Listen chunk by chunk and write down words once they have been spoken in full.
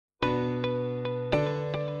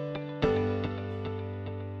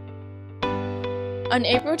On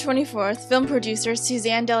April 24th, film producer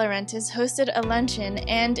Suzanne DeLaurentiis hosted a luncheon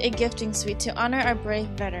and a gifting suite to honor our brave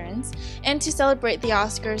veterans and to celebrate the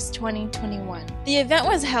Oscars 2021. The event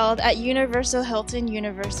was held at Universal Hilton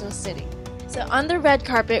Universal City. So on the red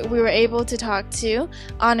carpet, we were able to talk to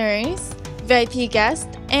honorees, VIP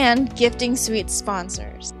guests, and gifting suite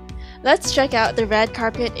sponsors. Let's check out the red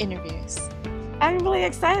carpet interviews. I'm really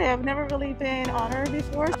excited. I've never really been honored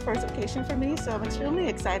before. It's the first occasion for me, so I'm extremely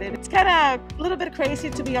excited. It's kind of a little bit crazy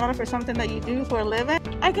to be honored for something that you do for a living.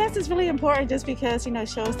 I guess it's really important just because, it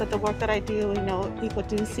shows that the work that I do, people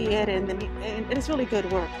do see it, and it's really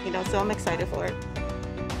good work, so I'm excited for it.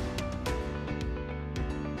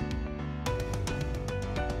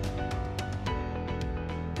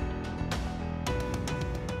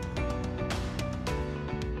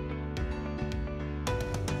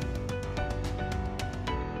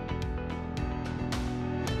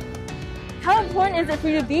 How important is it for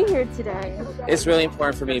you to be here today? It's really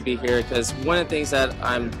important for me to be here because one of the things that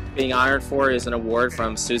I'm being honored for is an award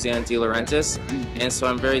from Suzanne DeLaurentiis, and so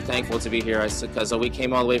I'm very thankful to be here because we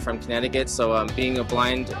came all the way from Connecticut, so being a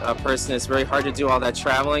blind person, it's very hard to do all that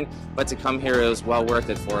traveling, but to come here, it was well worth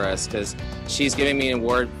it for us because she's giving me an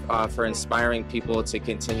award for inspiring people to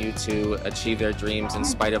continue to achieve their dreams in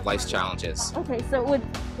spite of life's challenges. Okay, so with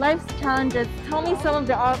life's challenges, tell me some of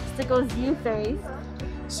the obstacles you faced.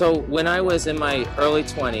 So when I was in my early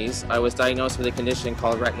 20s, I was diagnosed with a condition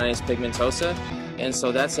called retinitis pigmentosa, and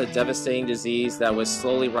so that's a devastating disease that was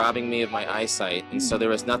slowly robbing me of my eyesight, and so there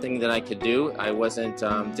was nothing that I could do. I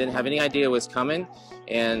didn't have any idea it was coming,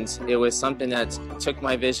 and it was something that took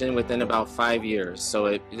my vision within about 5 years.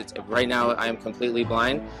 So right now I am completely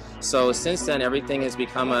blind. So since then everything has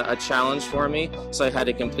become a challenge for me, so I had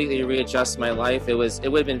to completely readjust my life. It would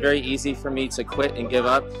have been very easy for me to quit and give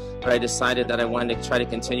up, but I decided that I wanted to try to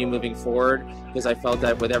continue moving forward because I felt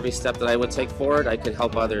that with every step that I would take forward, I could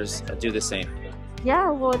help others do the same.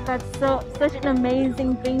 Yeah, well, that's such an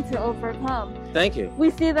amazing thing to overcome. Thank you.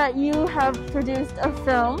 We see that you have produced a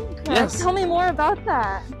film. Yes. Tell me more about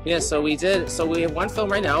that. Yeah, so we did. So we have one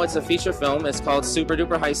film right now. It's a feature film. It's called Super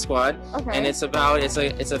Duper High Squad, okay. And it's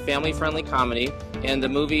a family-friendly comedy. And the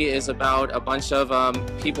movie is about a bunch of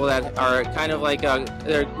people that are kind of like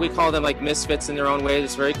we call them like misfits in their own way.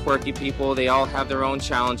 It's very quirky people. They all have their own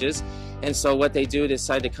challenges. And so what they do,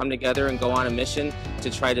 decide to come together and go on a mission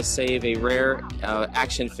to try to save a rare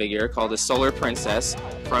action figure called the Solar Princess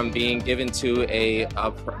from being given to a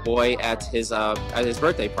boy at his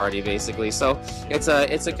birthday party, basically. So it's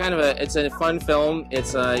a fun film.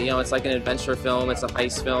 It's like an adventure film. It's a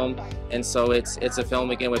heist film. And so it's a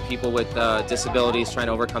film again with people with disabilities trying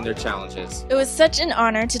to overcome their challenges. It was such an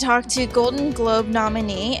honor to talk to Golden Globe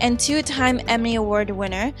nominee and two-time Emmy Award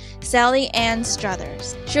winner Sally Ann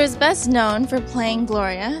Struthers. She was best known for playing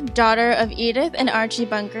Gloria, daughter of Edith and Archie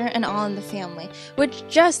Bunker and All in the Family, which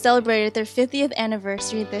just celebrated their 50th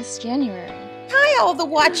anniversary this January. Hi, all the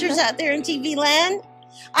watchers out there in TV land.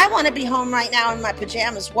 I want to be home right now in my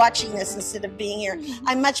pajamas watching this instead of being here.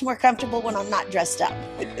 I'm much more comfortable when I'm not dressed up.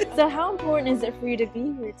 So how important is it for you to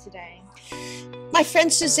be here today? My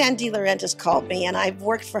friend Suzanne DeLaurentiis called me, and I've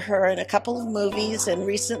worked for her in a couple of movies and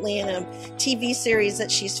recently in a TV series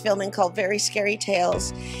that she's filming called Very Scary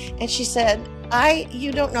Tales. And she said,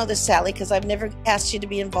 you don't know this, Sally, because I've never asked you to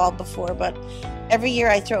be involved before, but every year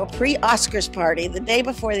I throw a pre-Oscars party the day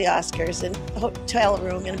before the Oscars in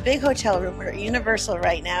a big hotel room. We're at Universal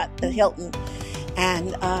right now at the Hilton.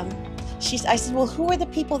 And I said, well, who are the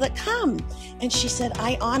people that come? And she said,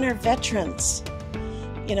 I honor veterans,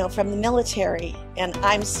 from the military. And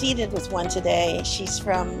I'm seated with one today. She's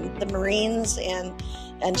from the Marines,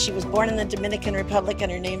 and she was born in the Dominican Republic, and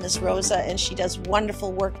her name is Rosa, and she does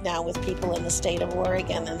wonderful work now with people in the state of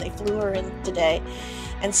Oregon, and they flew her in today.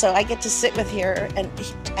 And so I get to sit with her and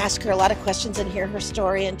ask her a lot of questions and hear her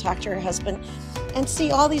story and talk to her husband and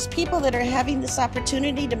see all these people that are having this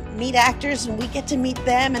opportunity to meet actors, and we get to meet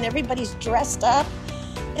them, and everybody's dressed up.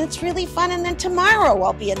 And it's really fun. And then tomorrow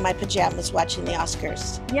I'll be in my pajamas watching the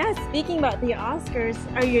Oscars. Yeah, speaking about the Oscars,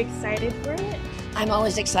 are you excited for it? I'm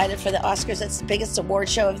always excited for the Oscars. It's the biggest award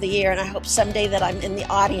show of the year, and I hope someday that I'm in the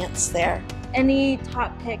audience there. Any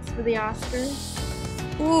top picks for the Oscars?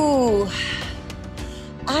 Ooh,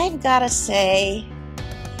 I've got to say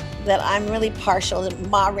that I'm really partial to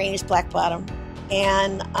Ma Rainey's Black Bottom,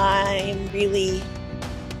 and I'm really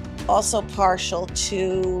also partial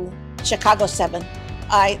to Chicago 7.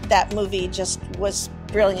 That movie just was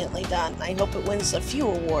brilliantly done. I hope it wins a few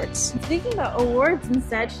awards. Speaking about awards and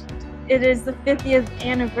such, it is the 50th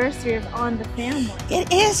anniversary of On the Family.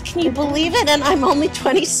 It is. Can you believe it? And I'm only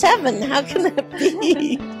 27. How can that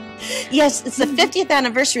be? Yes, it's the 50th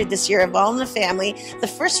anniversary this year of All in the Family. The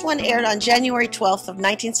first one aired on January 12th of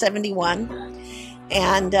 1971.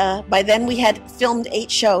 And by then we had filmed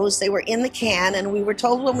 8 shows. They were in the can, and we were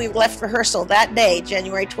told when we left rehearsal that day,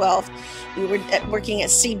 January 12th, we were working at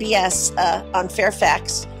CBS on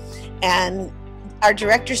Fairfax. And our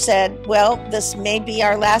director said, well, this may be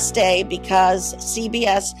our last day because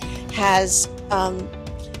CBS has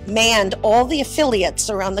manned all the affiliates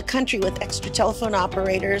around the country with extra telephone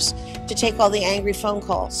operators to take all the angry phone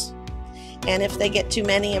calls. And if they get too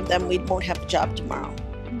many of them, we won't have a job tomorrow.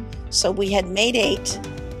 So we had made 8.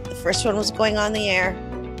 The first one was going on the air,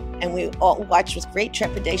 and we all watched with great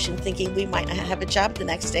trepidation, thinking we might not have a job the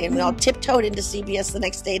next day. And we all tiptoed into CBS the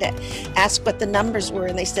next day to ask what the numbers were.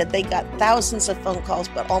 And they said they got thousands of phone calls,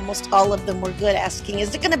 but almost all of them were good, asking,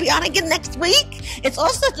 is it going to be on again next week? It's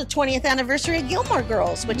also the 20th anniversary of Gilmore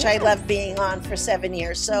Girls, which I love being on for 7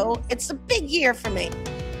 years. So it's a big year for me.